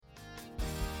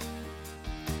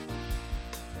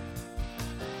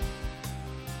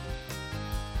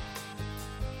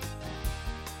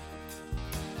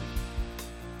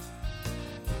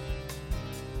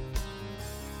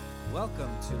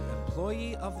Welcome to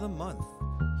Employee of the Month.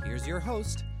 Here's your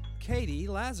host, Katie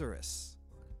Lazarus.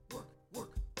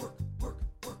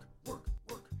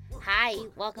 Hi,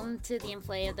 welcome to the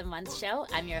Employee of the Month show.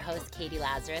 I'm your host, Katie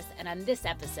Lazarus, and on this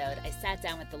episode, I sat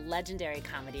down with the legendary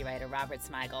comedy writer Robert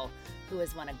Smigel, who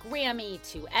has won a Grammy,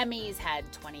 2 Emmys, had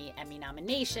 20 Emmy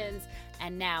nominations,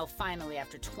 and now, finally,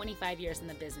 after 25 years in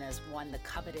the business, won the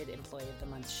coveted Employee of the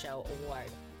Month show award.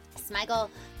 Smigel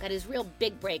got his real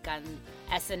big break on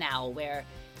SNL, where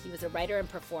he was a writer and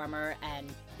performer and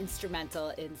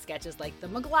instrumental in sketches like The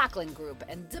McLaughlin Group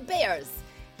and The Bears.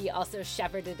 He also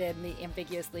shepherded in the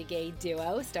Ambiguously Gay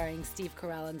duo starring Steve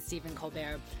Carell and Stephen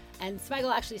Colbert. And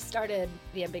Smigel actually started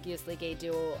the Ambiguously Gay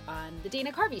duo on The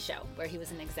Dana Carvey Show, where he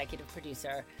was an executive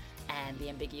producer, and the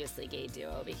Ambiguously Gay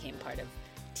duo became part of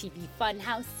TV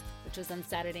Funhouse, which was on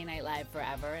Saturday Night Live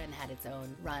forever and had its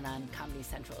own run on Comedy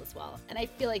Central as well. And I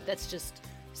feel like that's just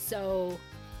so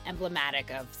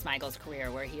emblematic of Smigel's career,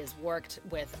 where he has worked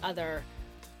with other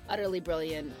utterly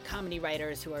brilliant comedy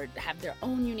writers who have their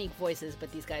own unique voices,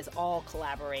 but these guys all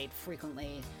collaborate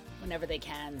frequently whenever they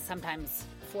can, sometimes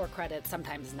for credit,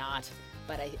 sometimes not.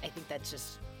 But I think that's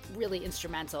just really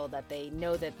instrumental, that they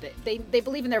know that they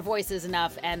believe in their voices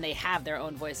enough, and they have their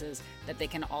own voices, that they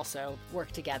can also work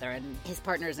together. And his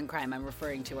partners in crime I'm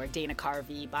referring to are Dana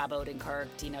Carvey, Bob Odenkirk,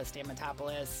 Dino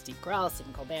Stamatopoulos, Steve Carell,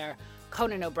 Stephen Colbert,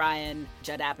 Conan O'Brien,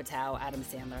 Judd Apatow, Adam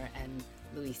Sandler, and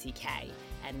Louis C.K.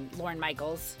 And Lorne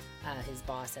Michaels, his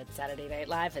boss at Saturday Night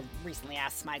Live, had recently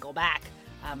asked Smigel back,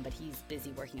 but he's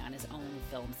busy working on his own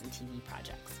films and TV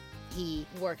projects. He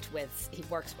works with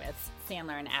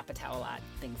Sandler and Apatow a lot,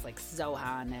 things like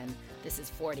Zohan and This Is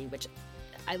 40, which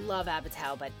I love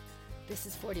Apatow, but This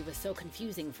Is 40 was so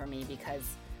confusing for me because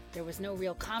there was no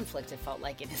real conflict, it felt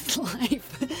like, in his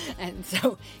life. And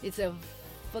so it's a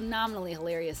phenomenally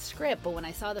hilarious script, but when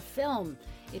I saw the film,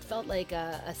 it felt like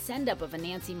a send-up of a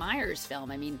Nancy Meyers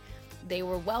film. I mean, they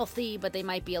were wealthy, but they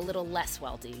might be a little less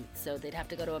wealthy, so they'd have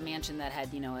to go to a mansion that had,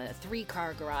 a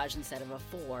 3-car garage instead of a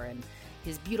 4, and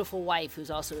his beautiful wife,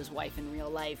 who's also his wife in real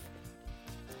life,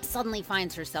 suddenly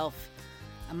finds herself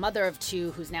a mother of 2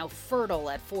 who's now fertile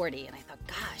at 40, and I thought,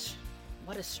 gosh,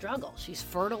 what a struggle. She's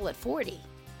fertile at 40.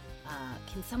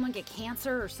 Can someone get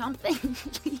cancer or something,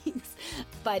 please?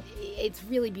 But it's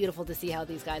really beautiful to see how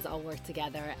these guys all work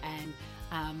together.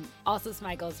 And also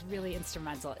Smigel's really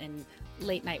instrumental in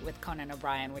Late Night with Conan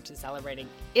O'Brien, which is celebrating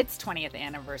its 20th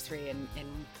anniversary in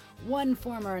one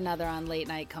form or another on Late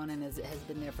Night. Conan has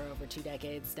been there for over 2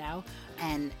 decades now.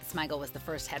 And Smigel was the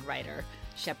first head writer,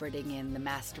 shepherding in The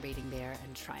Masturbating Bear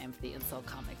and Triumph the Insult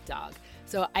Comic Dog.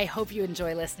 So I hope you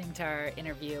enjoy listening to our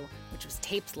interview, which was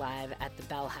taped live at the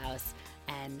Bell House.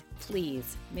 And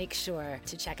please make sure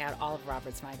to check out all of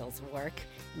Robert Smigel's work,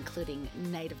 including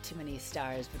Night of Too Many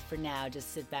Stars. But for now,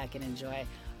 just sit back and enjoy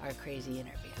our crazy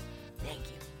interview. Thank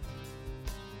you.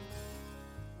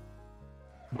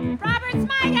 Robert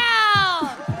Smigel!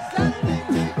 Saturday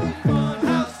TV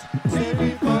Funhouse,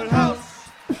 TV Funhouse.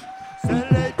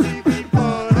 Saturday TV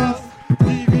Funhouse,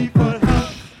 TV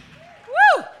Funhouse.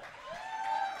 Woo!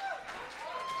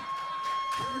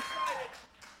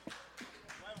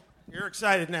 You're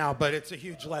excited now, but it's a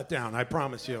huge letdown, I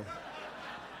promise you.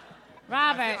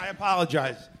 Robert, I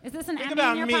apologize. is this an Think Emmy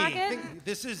about in your me. pocket?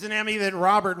 This is an Emmy that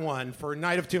Robert won for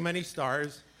Night of Too Many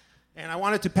Stars, and I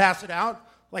wanted to pass it out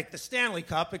like the Stanley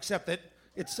Cup, except that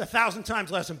it's 1,000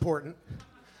 times less important.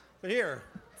 But here,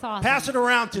 It's awesome. pass it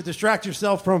around to distract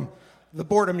yourself from the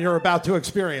boredom you're about to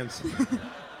experience.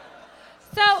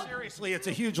 So, Seriously, it's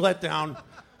a huge letdown.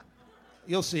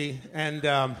 You'll see. And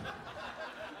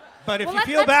but if Well, you let's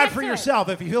feel bad get for to it. yourself,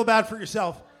 Think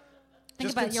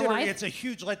just about your consider wife. it's a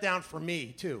huge letdown for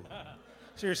me too.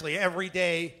 Seriously, every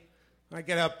day I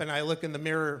get up and I look in the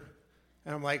mirror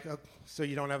and I'm like, oh, so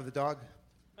you don't have the dog?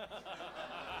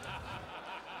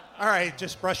 All right,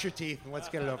 just brush your teeth and let's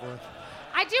get it over with.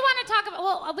 I do want to talk about,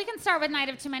 well, we can start with Night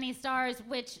of Too Many Stars,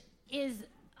 which is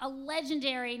a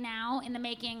legendary now in the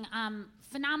making,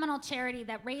 phenomenal charity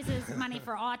that raises money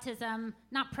for autism,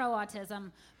 not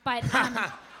pro-autism, but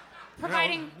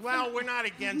providing... No, well, we're not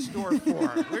against or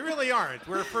for. We really aren't.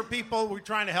 We're for people, we're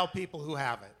trying to help people who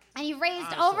have it. And you've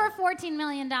raised Honestly. over $14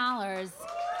 million.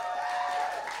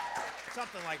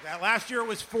 Something like that. Last year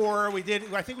was 4. I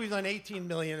think we've done 18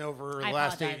 million over the I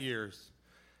last apologize. 8 years.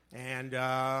 And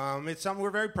it's something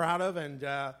we're very proud of. And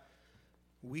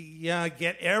we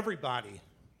get everybody,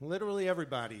 literally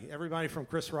everybody. Everybody from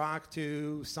Chris Rock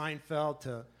to Seinfeld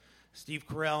to Steve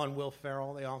Carell and Will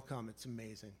Ferrell. They all come. It's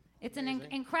amazing. It's an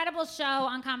incredible show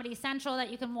on Comedy Central that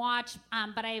you can watch,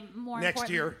 but more Next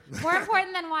important, year. more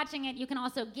important than watching it, you can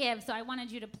also give. So I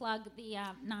wanted you to plug the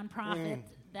nonprofit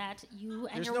that you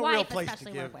and There's your no real wife place to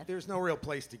especially give. work with. There's no real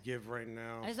place to give right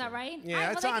now. Is that right? Yeah, All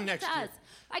right, it's well, on they can next give it to year. us.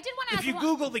 I did want to ask If you one-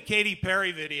 Google the Katy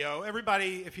Perry video,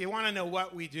 everybody, if you want to know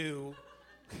what we do,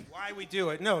 why we do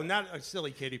it, no, not a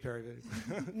silly Katy Perry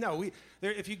video. No,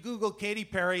 if you Google Katy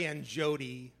Perry and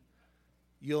Jody,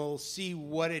 you'll see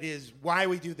what it is, why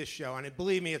we do this show. And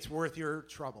believe me, it's worth your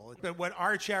trouble. But what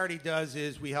our charity does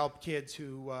is we help kids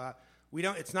who,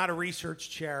 it's not a research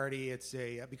charity, it's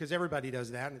because everybody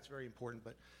does that, and it's very important,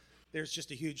 but there's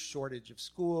just a huge shortage of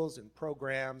schools and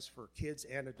programs for kids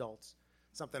and adults.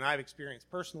 Something I've experienced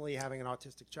personally, having an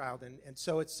autistic child, and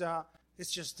so it's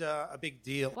just a big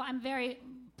deal. Well, I'm very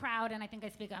proud, and I think I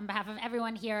speak on behalf of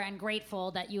everyone here, and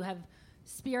grateful that you have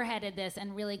spearheaded this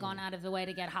and really gone out of the way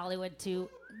to get Hollywood to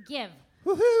give.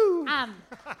 Woohoo!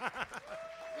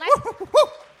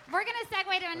 We're going to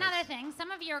segue to another thing.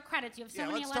 Some of your credits. You have so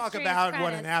many let's talk illustrious about credits.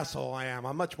 what an asshole I am.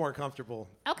 I'm much more comfortable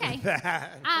Okay. with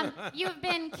that. You have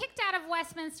been kicked out of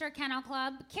Westminster Kennel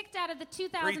Club, kicked out of the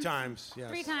 2000... 3 times, yes.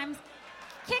 3 times.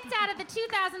 Kicked out of the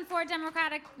 2004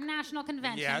 Democratic National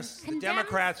Convention. Yes, the Condemned-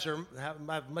 Democrats have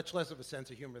much less of a sense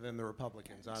of humor than the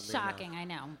Republicans, oddly Shocking, enough. I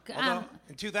know. Although,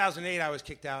 in 2008, I was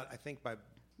kicked out, I think,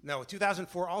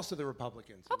 2004, also the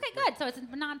Republicans. Okay, good. So it's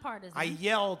nonpartisan. I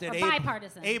yelled at Or Abe.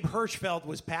 bipartisan. Abe Hirschfeld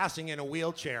was passing in a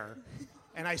wheelchair,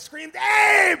 and I screamed,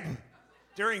 "Abe!"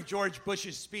 during George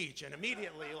Bush's speech, and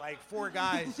immediately, like 4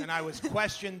 guys, and I was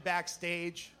questioned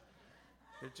backstage.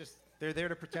 They're there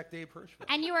to protect Abe Hirschfeld.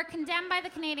 And you were condemned by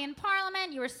the Canadian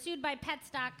Parliament. You were sued by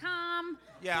Pets.com.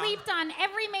 Yeah. Bleeped on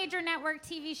every major network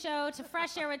TV show to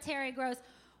Fresh Air with Terry Gross.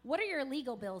 What are your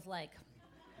legal bills like?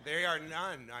 There are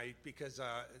none, because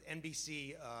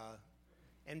NBC,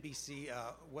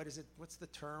 what is it? What's the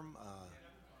term?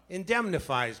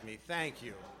 Indemnifies me. Thank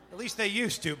you. At least they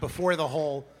used to before the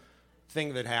whole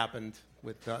thing that happened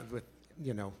with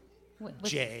With-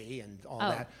 Jay and all Oh.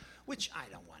 that, which I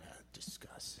don't want to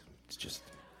discuss.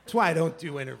 That's why I don't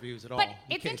do interviews at all. But in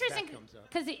it's case interesting that comes up.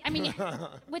 because, I mean,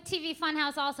 with TV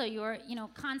Funhouse also, you were,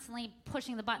 constantly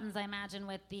pushing the buttons, I imagine,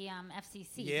 with the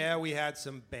FCC. Yeah, we had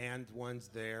some banned ones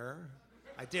there.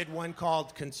 I did one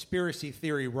called Conspiracy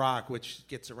Theory Rock, which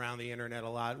gets around the internet a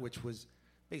lot, which was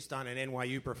based on an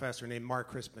NYU professor named Mark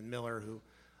Crispin Miller, who,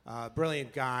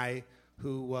 brilliant guy,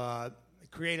 who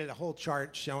created a whole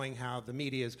chart showing how the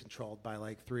media is controlled by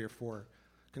like 3 or 4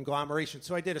 conglomerations.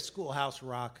 So I did a Schoolhouse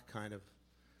Rock kind of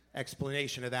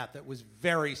explanation of that was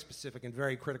very specific and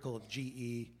very critical of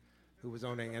GE, who was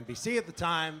owning NBC at the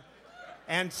time.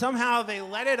 And somehow they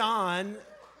let it on.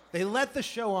 They let the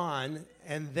show on,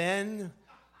 and then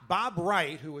Bob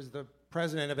Wright, who was the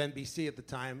president of NBC at the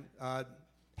time,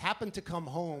 happened to come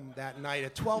home that night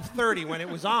at 12:30 when it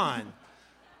was on.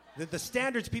 The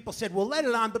standards people said, well, let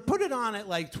it on, but put it on at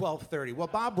like 12:30. Well,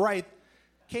 Bob Wright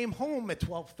came home at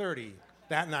 12:30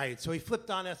 that night, so he flipped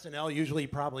on SNL. Usually he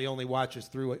probably only watches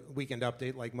through a Weekend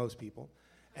Update like most people.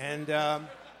 And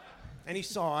he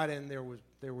saw it, and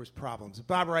there was problems.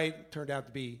 Bob Wright turned out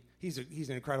to be, he's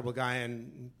an incredible guy,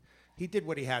 and he did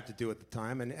what he had to do at the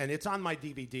time. And it's on my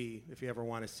DVD if you ever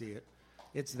want to see it.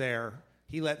 It's there.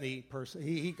 He let me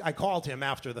I called him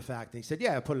after the fact, and he said,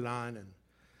 yeah, put it on.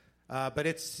 And but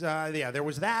it's, there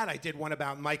was that. I did one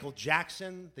about Michael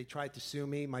Jackson. They tried to sue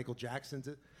me. Michael Jackson's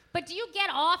But do you get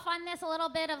off on this a little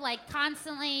bit of like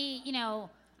constantly,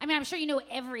 I'm sure you know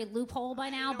every loophole by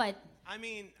now, but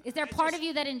is there part of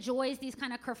you that enjoys these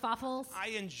kind of kerfuffles? I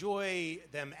enjoy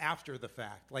them after the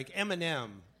fact, like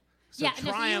Eminem. So Yeah,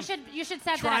 no, so you should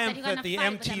set that up. That Triumph you got in a at the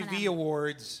fight with MTV Eminem.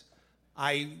 Awards.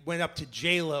 I went up to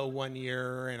J-Lo one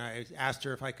year, and I asked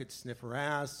her if I could sniff her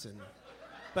ass,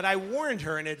 but I warned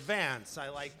her in advance.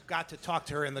 I got to talk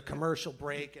to her in the commercial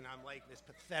break, and I'm like this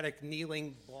pathetic,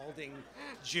 kneeling, balding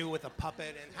Jew with a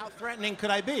puppet, and how threatening could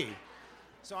I be?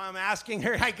 So I'm asking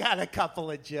her, I got a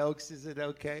couple of jokes. Is it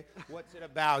okay? What's it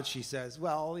about? She says,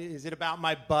 well, is it about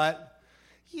my butt?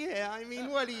 Yeah,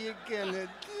 what are you going to do?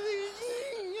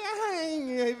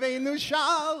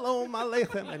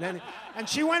 And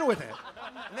she went with it.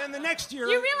 And then the next year...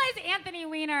 You realize Anthony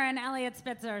Weiner and Elliot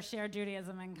Spitzer share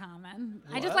Judaism in common.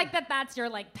 I just like that that's your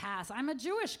pass. I'm a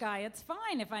Jewish guy. It's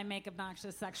fine if I make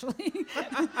obnoxious sexually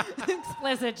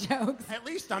explicit jokes. At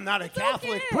least I'm not a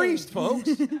Catholic priest, folks.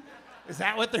 Is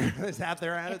that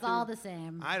their attitude? It's all the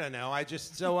same. I don't know.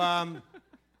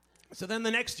 So then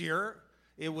the next year,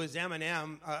 it was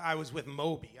Eminem. I was with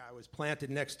Moby. I was planted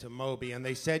next to Moby, and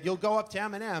they said, you'll go up to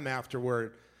Eminem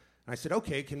afterward. And I said,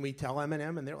 okay, can we tell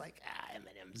Eminem? And they're like,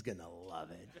 Eminem's going to love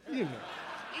it.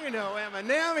 You know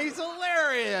Eminem. He's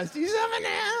hilarious. He's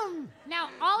Eminem. Now,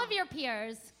 all of your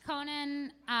peers,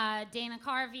 Conan, Dana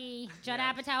Carvey, Judd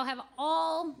Apatow have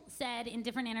all said in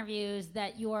different interviews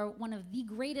that you are one of the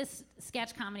greatest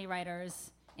sketch comedy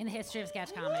writers in the history of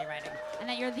sketch comedy writing, and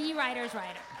that you're the writer's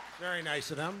writer. Very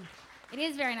nice of them. It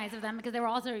is very nice of them because they were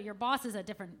also your bosses at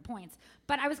different points.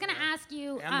 But I was going to ask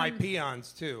you... And my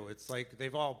peons, too. It's like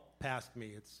they've all passed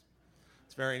me. It's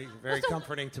very, very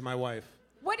comforting to my wife.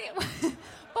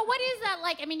 But what is that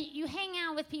like? I mean, you hang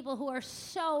out with people who are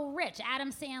so rich.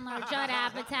 Adam Sandler, Judd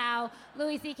Apatow,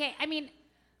 Louis C.K. I mean,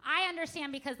 I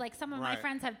understand because, like, some of my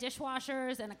friends have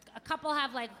dishwashers and a couple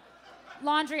have, like,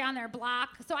 laundry on their block.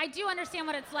 So I do understand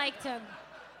what it's like to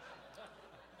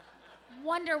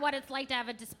wonder what it's like to have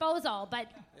a disposal. But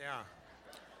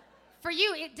for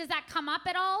you, does that come up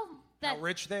at all? How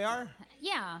rich they are?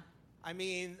 Yeah. I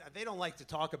mean, they don't like to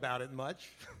talk about it much.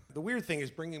 The weird thing is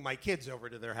bringing my kids over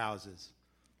to their houses.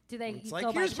 Do they It's go like,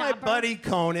 by here's my Chopper? buddy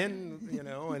Conan,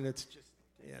 and it's just,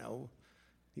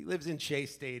 he lives in Shea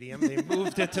Stadium. They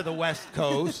moved it to the West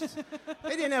Coast.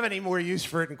 They didn't have any more use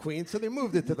for it in Queens, so they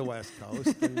moved it to the West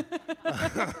Coast.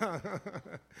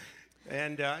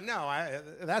 And,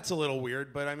 that's a little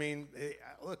weird, but I mean,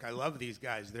 look, I love these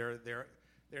guys. They're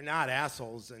not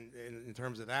assholes in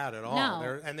terms of that at all.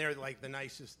 No. They're like the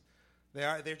nicest.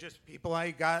 They're just people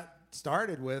I got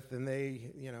started with, and they.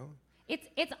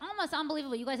 It's almost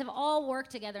unbelievable. You guys have all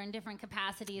worked together in different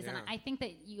capacities, and I think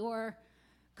that you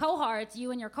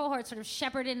and your cohorts sort of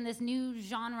shepherded in this new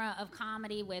genre of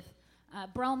comedy with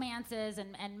bromances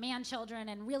and man-children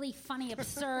and really funny,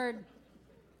 absurd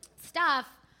stuff.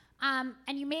 And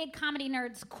you made comedy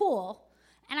nerds cool.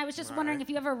 And I was just wondering if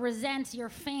you ever resent your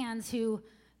fans who,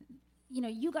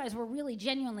 you guys were really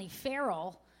genuinely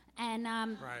feral, and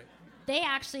they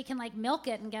actually can like milk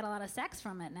it and get a lot of sex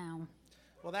from it now.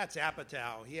 Well, that's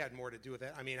Apatow. He had more to do with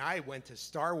it. I mean, I went to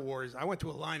Star Wars. I went to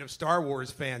a line of Star Wars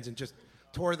fans and just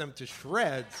tore them to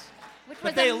shreds.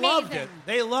 But they loved it.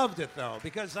 They loved it, though,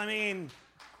 because, I mean,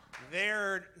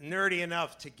 they're nerdy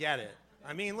enough to get it.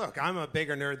 I mean, look, I'm a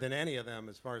bigger nerd than any of them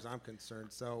as far as I'm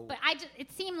concerned, so... But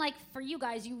it seemed like for you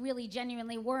guys, you really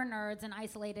genuinely were nerds and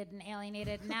isolated and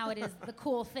alienated, and now it is the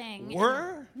cool thing.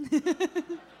 Were?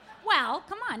 Well,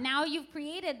 come on. Now you've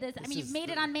created this. I mean, you've made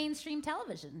it on mainstream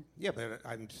television. Yeah, but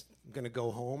I'm just going to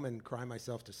go home and cry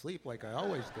myself to sleep like I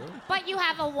always do. But you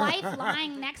have a wife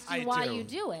lying next to you while you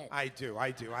do it. I do.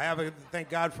 I have thank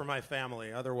God for my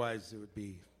family. Otherwise, it would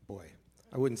be,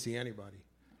 I wouldn't see anybody.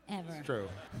 Ever. It's true.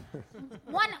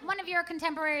 One of your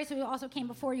contemporaries who also came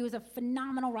before you was a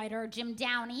phenomenal writer, Jim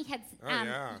Downey.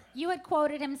 You had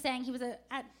quoted him saying he was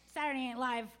at Saturday Night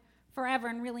Live forever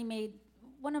and really made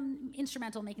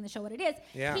instrumental in making the show what it is.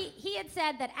 Yeah. He had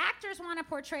said that actors want to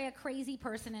portray a crazy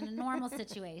person in a normal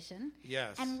situation.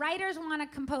 Yes. And writers want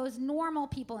to compose normal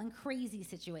people in crazy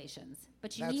situations.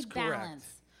 But you need balance.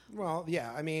 Well,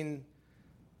 yeah, I mean,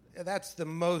 that's the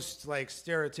most like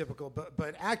stereotypical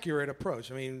but accurate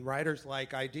approach. I mean, writers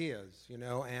like ideas,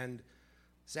 and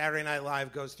Saturday Night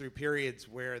Live goes through periods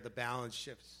where the balance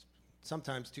shifts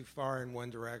sometimes too far in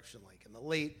one direction, like in the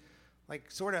late,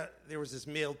 there was this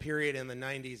middle period in the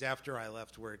 90s after I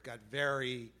left where it got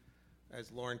very,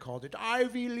 as Lauren called it,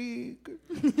 Ivy League.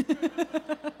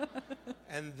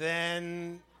 And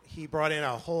then he brought in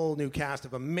a whole new cast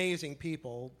of amazing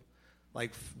people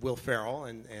like Will Ferrell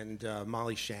and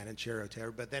Molly Shannon, Cherry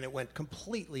O'Terry, but then it went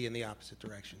completely in the opposite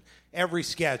direction. Every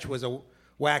sketch was a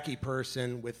wacky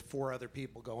person with 4 other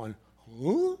people going,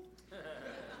 huh?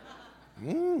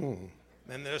 And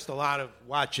there's a lot of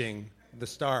watching the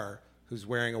star who's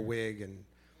wearing a wig and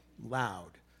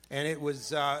loud. And it was,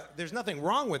 there's nothing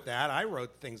wrong with that. I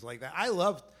wrote things like that. I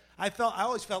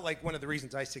always felt like one of the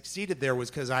reasons I succeeded there was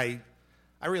because I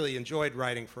really enjoyed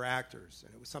writing for actors.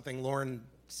 And it was something Lauren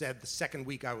said the second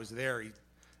week I was there. He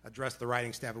addressed the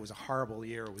writing staff. It was a horrible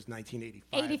year. It was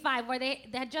 1985. 85, where they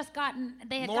had gotten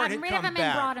rid of him and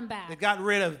brought him back. They got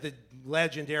rid of the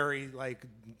legendary,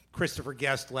 Christopher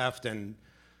Guest left and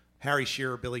Harry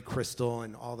Shearer, Billy Crystal,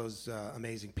 and all those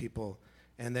amazing people.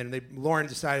 And then Lauren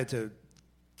decided to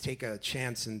take a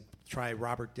chance and try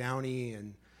Robert Downey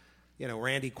and,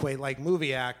 Randy Quaid, like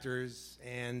movie actors.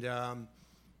 And, and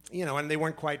they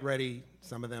weren't quite ready,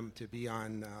 some of them, to be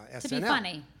on SNL. To be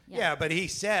funny. Yeah, but he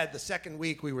said the second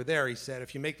week we were there, he said,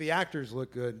 if you make the actors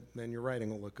look good, then your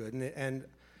writing will look good. And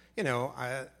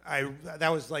that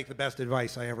was like the best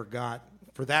advice I ever got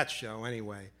for that show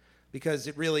anyway, because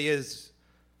it really is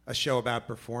a show about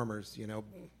performers,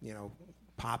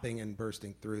 popping and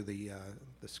bursting through the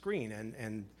screen.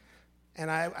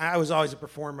 And I was always a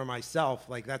performer myself.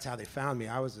 Like, that's how they found me.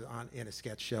 I was in a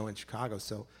sketch show in Chicago,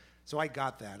 so I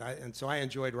got that. So I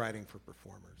enjoyed writing for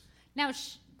performers. Now,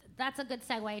 that's a good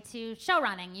segue to show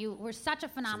running. You were such a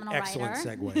phenomenal Excellent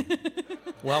writer. segue.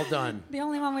 Well done. The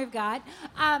only one we've got.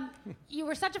 You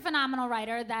were such a phenomenal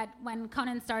writer that when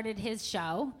Conan started his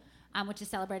show, which is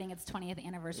celebrating its 20th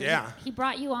anniversary, he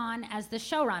brought you on as the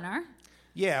showrunner.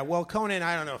 Yeah, well, Conan,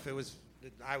 I don't know if it was,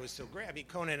 I was so great. I mean,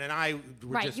 Conan and I were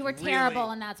right, just you were really,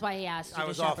 terrible, and that's why he asked you I to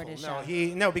was shepherd awful. his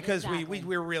show. No, because Exactly.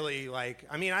 we were really like,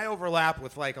 I mean, I overlap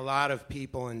with like a lot of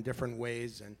people in different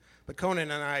ways, but Conan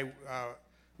and I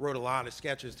wrote a lot of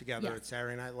sketches together at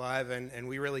Saturday Night Live, and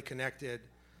we really connected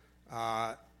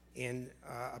in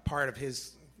a part of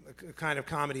his kind of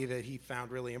comedy that he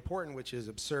found really important, which is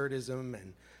absurdism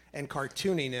and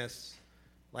cartooniness.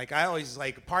 Like, I always,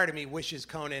 like, part of me wishes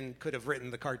Conan could have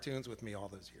written the cartoons with me all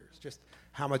those years. Just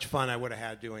how much fun I would have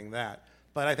had doing that.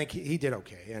 But I think he did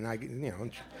okay, and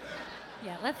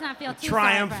Yeah, let's not feel too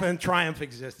triumph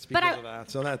exists because of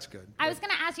that, so that's good. I was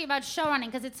going to ask you about showrunning,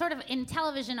 because it's sort of in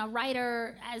television, a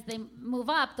writer, as they move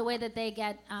up, the way that they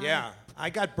get... yeah, I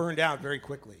got burned out very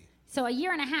quickly. So a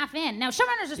year and a half in. Now,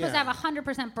 showrunners are supposed to have a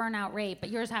 100% burnout rate, but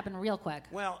yours happened real quick.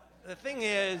 Well, the thing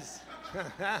is...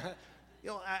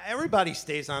 everybody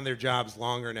stays on their jobs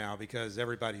longer now because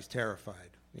everybody's terrified.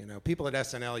 You know, people at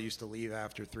SNL used to leave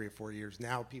after 3 or 4 years.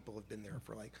 Now people have been there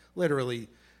for like literally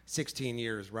 16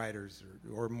 years, writers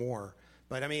or more.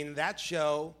 But I mean, that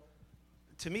show,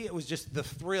 to me, it was just the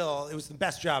thrill. It was the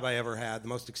best job I ever had, the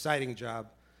most exciting job.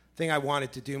 Thing I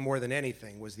wanted to do more than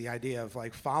anything was the idea of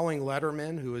like following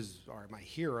Letterman, who is my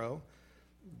hero,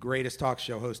 greatest talk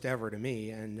show host ever to me,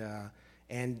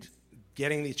 and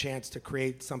getting the chance to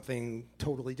create something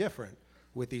totally different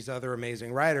with these other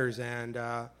amazing writers. And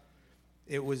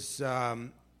it was,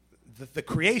 the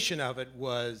creation of it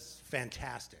was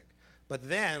fantastic. But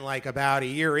then, like about a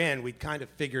year in, we'd kind of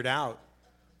figured out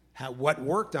what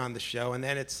worked on the show. And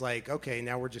then it's like, okay,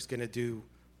 now we're just going to do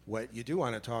what you do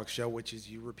on a talk show, which is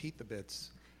you repeat the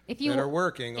bits that are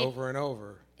working over and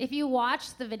over. If you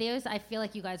watch the videos, I feel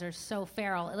like you guys are so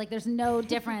feral. Like, there's no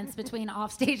difference between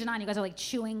off stage and on. You guys are like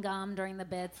chewing gum during the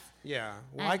bits. Yeah.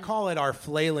 Well, I call it our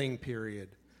flailing period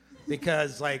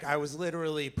because, like, I was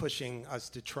literally pushing us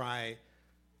to try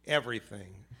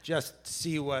everything, just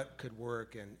see what could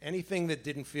work, and anything that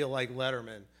didn't feel like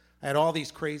Letterman. I had all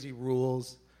these crazy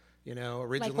rules, you know.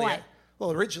 Originally, like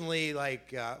what? Originally, I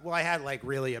had like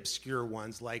really obscure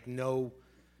ones, like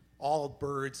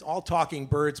all talking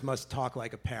birds must talk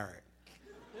like a parrot.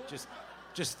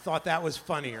 Just thought that was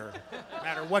funnier, no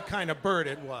matter what kind of bird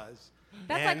it was.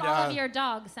 That's like all of your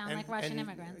dogs sound like Russian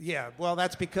immigrants. Yeah, well,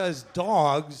 that's because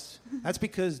dogs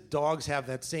have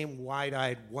that same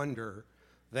wide-eyed wonder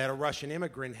that a Russian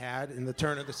immigrant had in the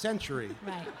turn of the century.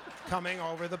 Right. Coming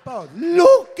over the boat.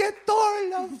 Look at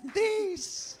all of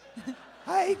this.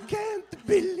 I can't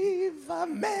believe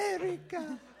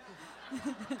America.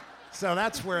 So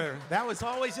that was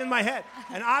always in my head.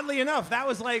 And oddly enough, that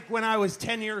was like when I was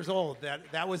 10 years old.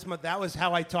 That was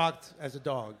how I talked as a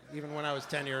dog, even when I was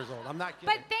 10 years old. I'm not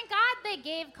kidding. But thank God they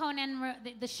gave Conan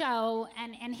the show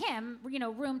and him,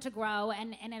 room to grow,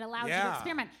 and it allowed you to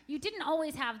experiment. You didn't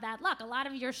always have that luck. A lot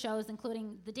of your shows,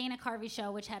 including the Dana Carvey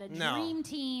show, which had a dream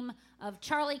team of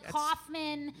Charlie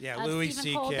Kaufman, Louis Stephen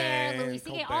C.K., Colbert, Louis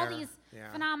C.K., all these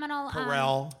phenomenal,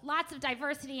 Carell. lots of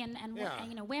diversity and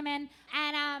women.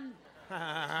 And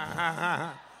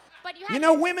but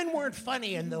women weren't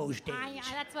funny in those days.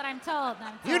 that's what I'm told.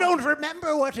 You don't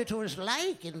remember what it was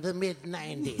like in the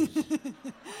mid-'90s.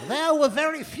 There were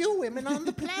very few women on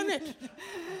the planet.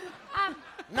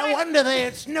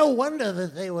 It's no wonder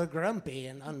that they were grumpy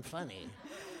and unfunny.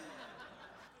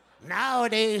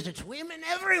 Nowadays, it's women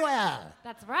everywhere.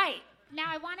 That's right. Now,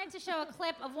 I wanted to show a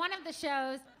clip of one of the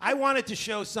shows. I wanted to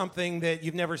show something that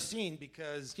you've never seen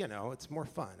because, it's more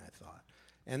fun, I thought.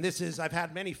 And I've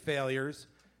had many failures,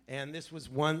 and this was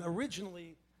one.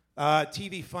 Originally,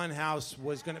 TV Funhouse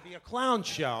was going to be a clown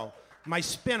show, my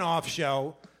spin-off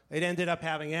show. It ended up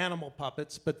having animal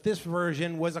puppets, but this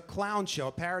version was a clown show,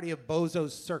 a parody of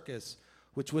Bozo's Circus,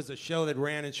 which was a show that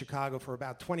ran in Chicago for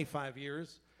about 25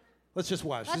 years. Let's just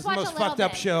watch. This is the most fucked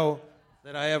up show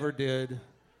that I ever did.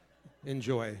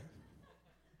 Enjoy.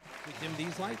 We dim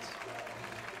these lights?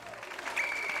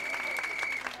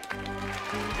 From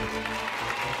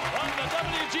the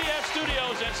WGS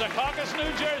studios in Secaucus,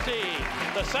 New Jersey,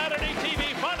 the Saturday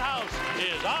TV Funhouse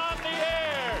is on the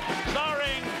air,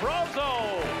 starring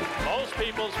Bozo, most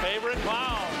people's favorite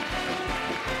clown.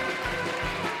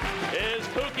 His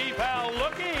kooky pal,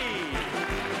 Lookie.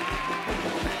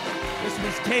 This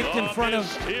was taped in front of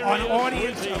an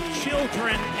audience of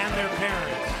children and their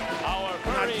parents. Our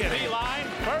furry feline,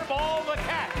 Furball the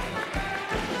cat.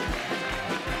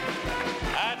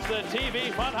 That's the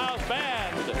TV Funhouse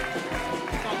Band.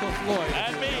 Uncle Floyd.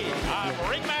 And me, I'm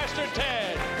Ringmaster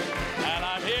Ted. And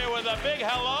I'm here with a big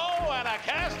hello and a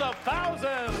cast of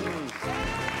thousands.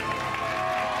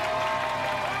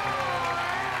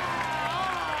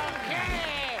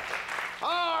 Okay.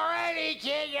 Alrighty,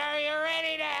 kids, are you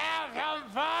ready to have some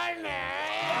fun?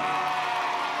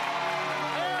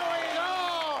 Here we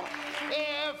go.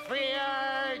 If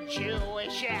you're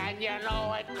Jewish and you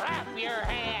know it, clap your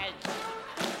hands.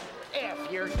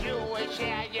 If you're Jewish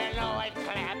and you know it,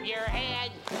 clap your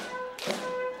hands.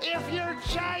 If you're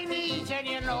Chinese and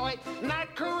you know it,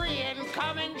 not Korean,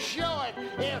 come and show it.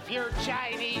 If you're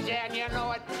Chinese and you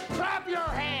know it, clap your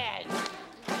hands.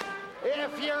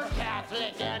 If you're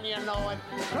Catholic and you know it,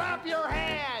 clap your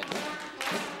hands.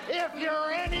 If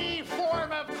you're any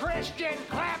form of Christian,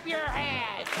 clap your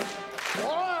hands.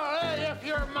 Or if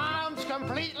your mom's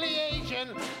completely Asian,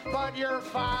 but your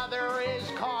father is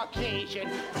Caucasian,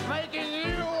 making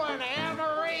you an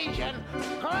Amerasian,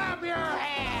 clap your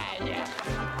hands.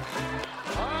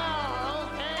 Oh,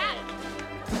 okay.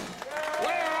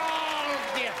 We're all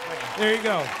different. There you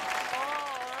go.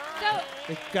 So,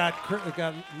 It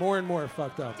got more and more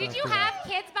fucked up. did you after that. have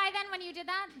kids by then when you did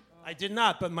that? I did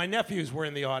not, but my nephews were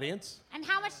in the audience. And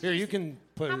how much? Here, you can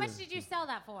put How it much in. did you sell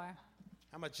that for?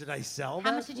 How much did I sell that?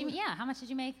 How much did you? Yeah, how much did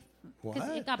you make? What?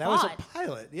 Because it got that bought. was a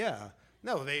pilot, yeah.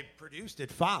 No, they produced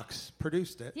it. Fox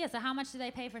produced it. Yeah. So how much did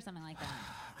they pay for something like that?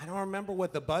 I don't remember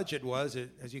what the budget was.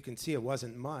 As you can see, it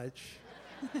wasn't much.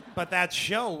 But that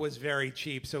show was very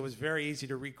cheap, so it was very easy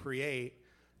to recreate.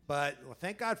 But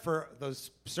thank God for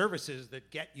those services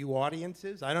that get you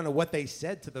audiences. I don't know what they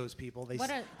said to those people.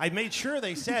 I made sure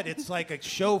they said it's like a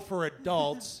show for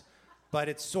adults, but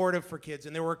it's sort of for kids.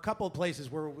 And there were a couple of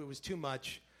places where it was too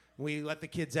much. We let the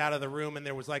kids out of the room, and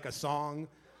there was like a song.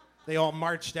 They all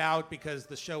marched out because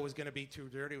the show was going to be too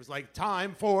dirty. It was like,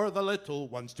 time for the little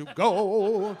ones to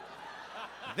go.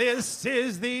 This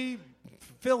is the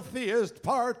filthiest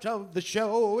part of the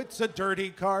show. It's a dirty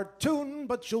cartoon,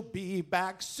 but you'll be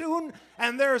back soon.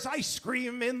 And there's ice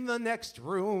cream in the next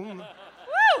room.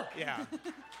 Woo! Yeah.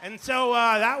 And so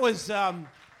that was,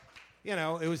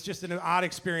 it was just an odd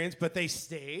experience, but they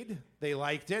stayed. They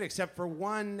liked it, except for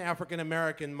one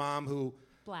African-American mom who...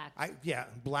 Black.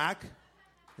 Black.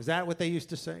 Is that what they used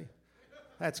to say?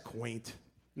 That's quaint.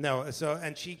 No,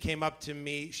 and she came up to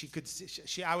me. She could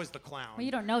see, I was the clown. Well,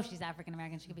 you don't know if she's African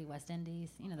American. She could be West Indies.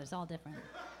 You know, there's all different.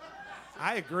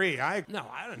 I agree. I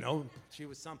don't know. She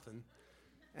was something.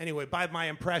 Anyway, by my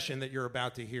impression that you're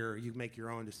about to hear, you make your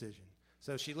own decision.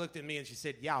 So she looked at me and she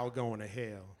said, "Y'all going to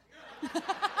hell."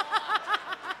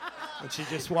 And she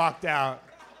just walked out.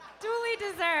 Duly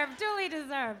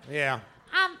deserved. Yeah.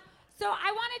 So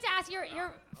I wanted to ask,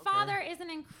 your father is an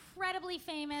incredibly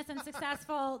famous and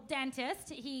successful dentist.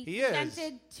 He is.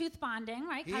 invented tooth bonding,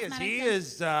 right? He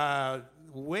is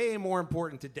way more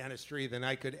important to dentistry than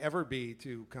I could ever be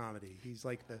to comedy. He's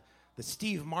like the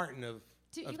Steve Martin of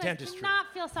dentistry. Do not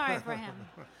feel sorry for him.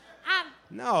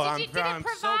 No, I'm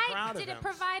so proud of him. Did it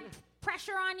provide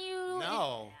pressure on you?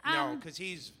 No, because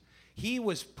he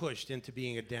was pushed into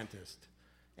being a dentist.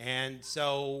 And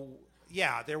so,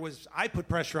 yeah, I put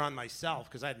pressure on myself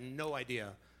because I had no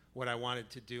idea what I wanted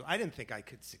to do. I didn't think I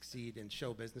could succeed in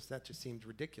show business. That just seemed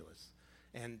ridiculous.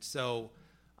 And so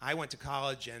I went to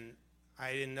college and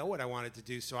I didn't know what I wanted to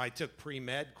do. So I took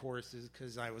pre-med courses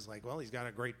because I was like, well, he's got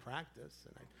a great practice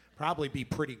and I'd probably be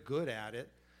pretty good at it.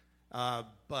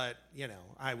 But,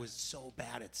 I was so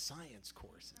bad at science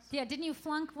courses. Yeah, didn't you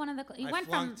flunk one of the... You went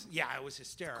flunked, yeah, it was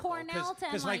hysterical. Cornell to NYU.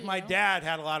 Because, like, my dad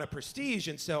had a lot of prestige,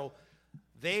 and so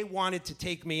they wanted to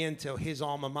take me into his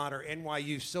alma mater,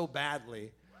 NYU, so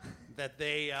badly that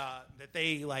they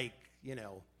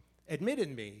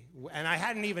admitted me. And I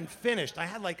hadn't even finished. I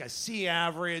had, like, a C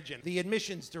average, and the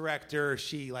admissions director,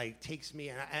 she, takes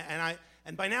me,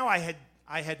 and by now I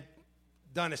had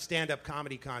done a stand-up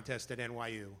comedy contest at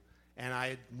NYU. And I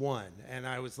had won. And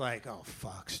I was like, oh,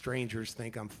 fuck, strangers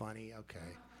think I'm funny. Okay.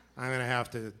 I'm going to have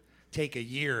to take a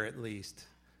year at least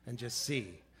and just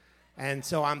see. And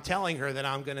so I'm telling her that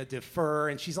I'm going to defer.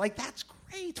 And she's like, that's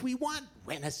great. We want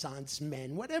Renaissance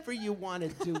men. Whatever you want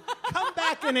to do. Come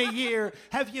back in a year.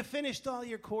 Have you finished all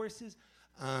your courses?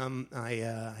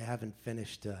 I haven't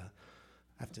finished. I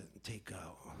have to take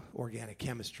organic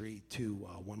chemistry 2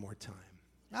 one more time.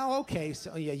 Oh, okay.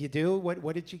 So, yeah, you do?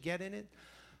 What did you get in it?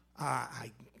 I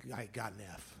got an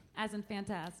F. As in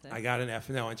fantastic. I got an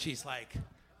F. No, and she's like,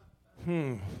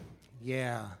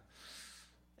 yeah,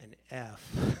 an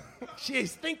F.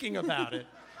 She's thinking about it.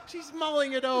 She's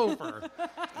mulling it over.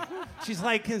 She's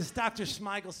like, Dr.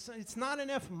 Smigel, it's not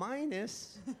an F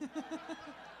minus.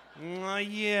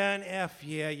 Yeah, an F.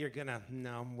 Yeah, you're gonna.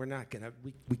 No, we're not gonna.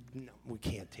 We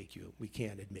can't take you. We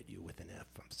can't admit you with an F.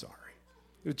 I'm sorry.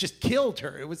 It just killed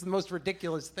her. It was the most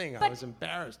ridiculous thing. I was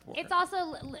embarrassed for her. It's also,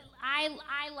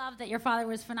 I love that your father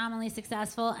was phenomenally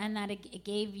successful and that it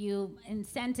gave you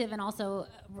incentive and also,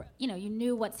 you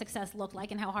knew what success looked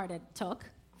like and how hard it took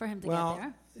for him to get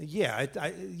there. Yeah,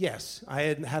 yes. I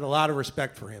had a lot of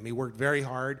respect for him. He worked very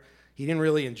hard. He didn't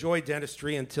really enjoy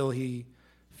dentistry until he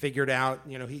figured out,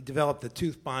 he developed the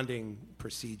tooth bonding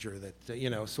procedure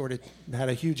that, sort of had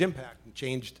a huge impact and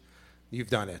changed. You've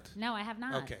done it. No, I have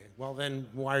not. Okay. Well, then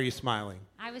why are you smiling?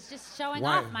 I was just showing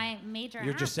off my major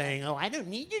You're just saying, I don't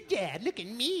need your dad. Look at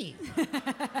me.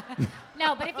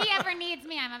 No, but if he ever needs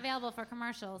me, I'm available for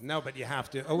commercials. No, but you have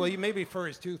to. Oh, well, maybe for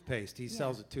his toothpaste. He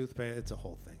sells a toothpaste. It's a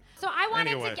whole thing. So I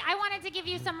wanted to give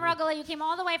you some rugelach. You came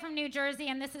all the way from New Jersey,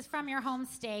 and this is from your home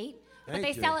state. But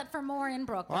they sell it for more in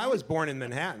Brooklyn. Well, I was born in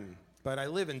Manhattan, but I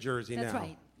live in Jersey now. That's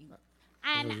right.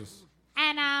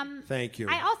 Thank you.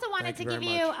 I also wanted to give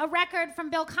you a record from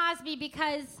Bill Cosby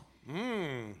because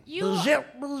you.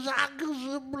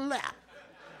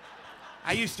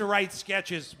 I used to write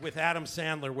sketches with Adam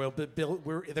Sandler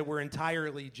that were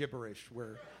entirely gibberish,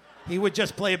 where he would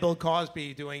just play Bill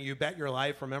Cosby doing "You Bet Your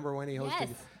Life." Remember when he hosted? Yes.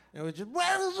 It was just,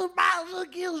 "Where's the mouse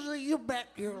that gives you bet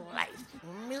your life?"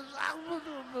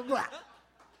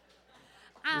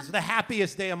 It was the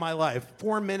happiest day of my life.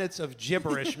 4 minutes of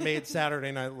gibberish made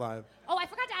Saturday Night Live. Oh, I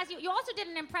forgot to ask you. You also did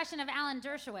an impression of Alan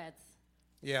Dershowitz.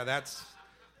 Yeah,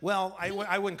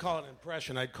 I wouldn't call it an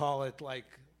impression. I'd call it like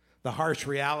the harsh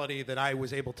reality that I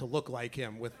was able to look like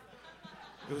him.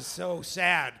 It was so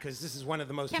sad because this is one of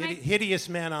the most hideous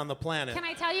men on the planet. Can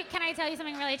I tell you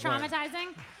something really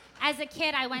traumatizing? What? As a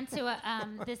kid, I went to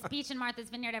this beach in Martha's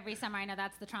Vineyard every summer. I know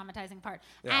that's the traumatizing part.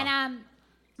 Yeah. And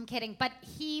I'm kidding, but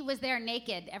he was there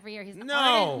naked every year. He's an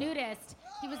ardent nudist.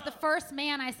 He was the first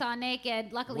man I saw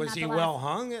naked. Luckily, was not he the last. well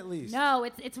hung at least? No,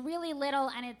 it's really little,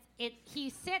 and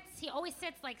he always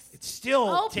sits like it still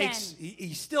open. Takes.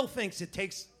 He still thinks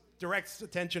it directs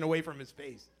attention away from his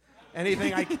face.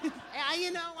 Anything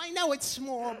I know it's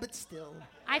small, but still.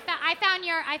 I found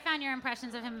your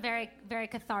impressions of him very, very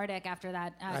cathartic after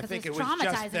that. I think it was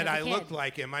just that I looked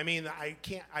like him. I mean,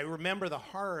 I remember the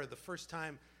horror the first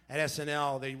time at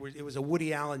SNL. It was a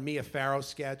Woody Allen, Mia Farrow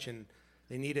sketch, and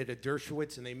they needed a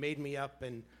Dershowitz, and they made me up.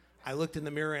 And I looked in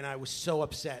the mirror, and I was so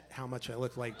upset how much I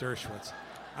looked like Dershowitz.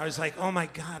 I was like, oh my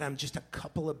God, I'm just a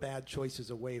couple of bad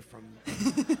choices away from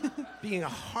being a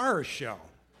horror show.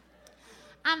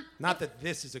 Not that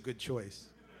this is a good choice.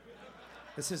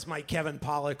 This is my Kevin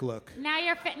Pollak look. Now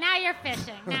you're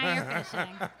fishing. No,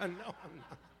 I'm not.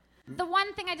 The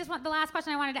last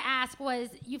question I wanted to ask was,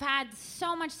 you've had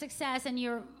so much success and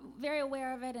you're very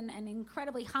aware of it and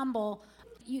incredibly humble.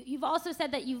 You've also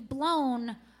said that you've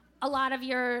blown a lot of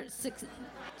your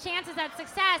chances at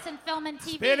success in film and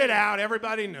TV. Spit it out.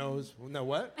 Everybody knows. No,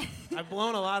 what? I've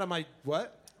blown a lot of my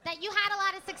what? That you had a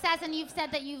lot of success and you've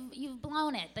said that you've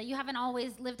blown it, that you haven't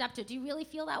always lived up to it. Do you really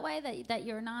feel that way, that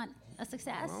you're not a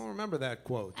success? I don't remember that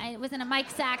quote. It was in a Mike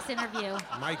Sachs interview.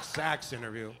 Mike Sachs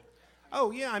interview.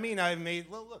 Oh, yeah, I mean,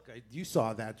 you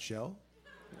saw that show.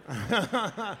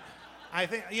 I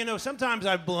think, sometimes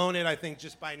I've blown it, I think,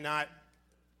 just by not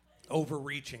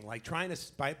overreaching, like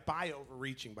by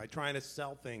overreaching, by trying to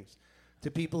sell things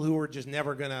to people who were just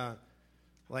never going to,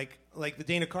 like the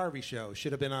Dana Carvey show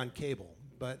should have been on cable.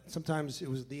 But sometimes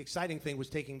the exciting thing was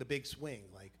taking the big swing.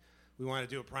 Like, we wanted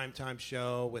to do a primetime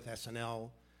show with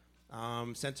SNL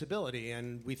sensibility,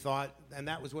 and we thought, and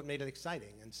that was what made it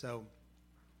exciting. And so,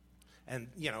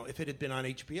 if it had been on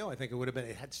HBO, I think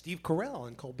it had Steve Carell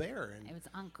and Colbert, and it was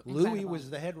Louis was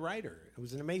the head writer. It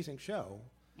was an amazing show.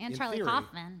 And Charlie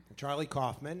Kaufman. And Charlie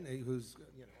Kaufman, who's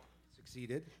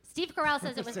succeeded. Steve Carell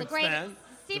says it was the greatest.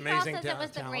 Steve Carell says it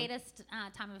was the talent. greatest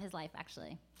time of his life,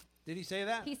 actually. Did he say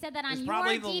that? He said that on your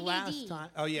probably DVD. The last time.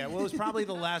 Oh yeah, well, it was probably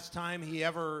the last time he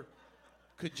ever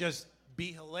could just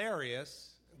be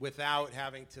hilarious without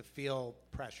having to feel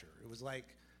pressure. It was like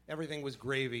everything was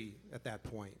gravy at that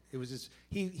point. It was just,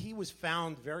 he was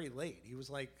found very late. He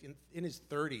was like in his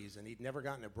 30s, and he'd never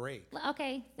gotten a break.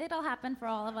 Okay, it'll happen for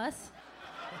all of us.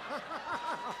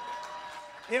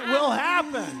 It will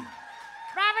happen.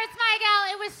 Robert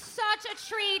Smigel, it was such a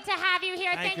treat to have you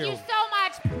here. Thank you so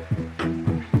much.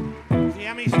 The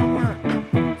Emmy somewhere.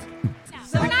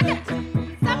 No, we're not gonna.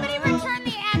 Somebody return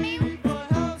the Emmy.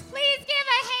 Please give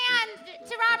a hand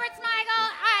to Robert Smigel,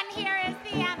 and here is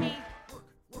the Emmy.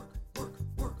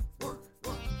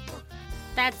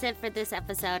 That's it for this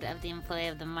episode of the Employee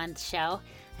of the Month show.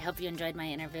 I hope you enjoyed my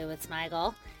interview with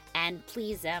Smigel. And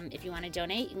please, if you want to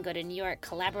donate, you can go to New York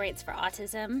Collaborates for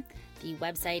Autism. The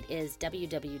website is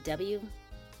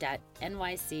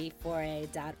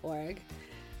www.nyc4a.org.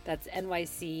 That's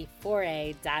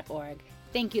nyc4a.org.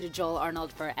 Thank you to Joel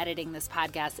Arnold for editing this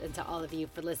podcast, and to all of you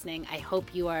for listening. I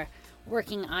hope you are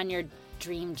working on your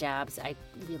dream jobs. I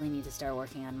really need to start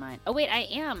working on mine. Oh, wait, I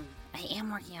am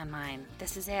working on mine.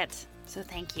 This is it. So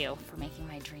thank you for making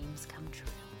my dreams come true.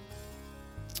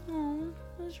 Oh,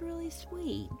 that was really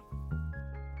sweet.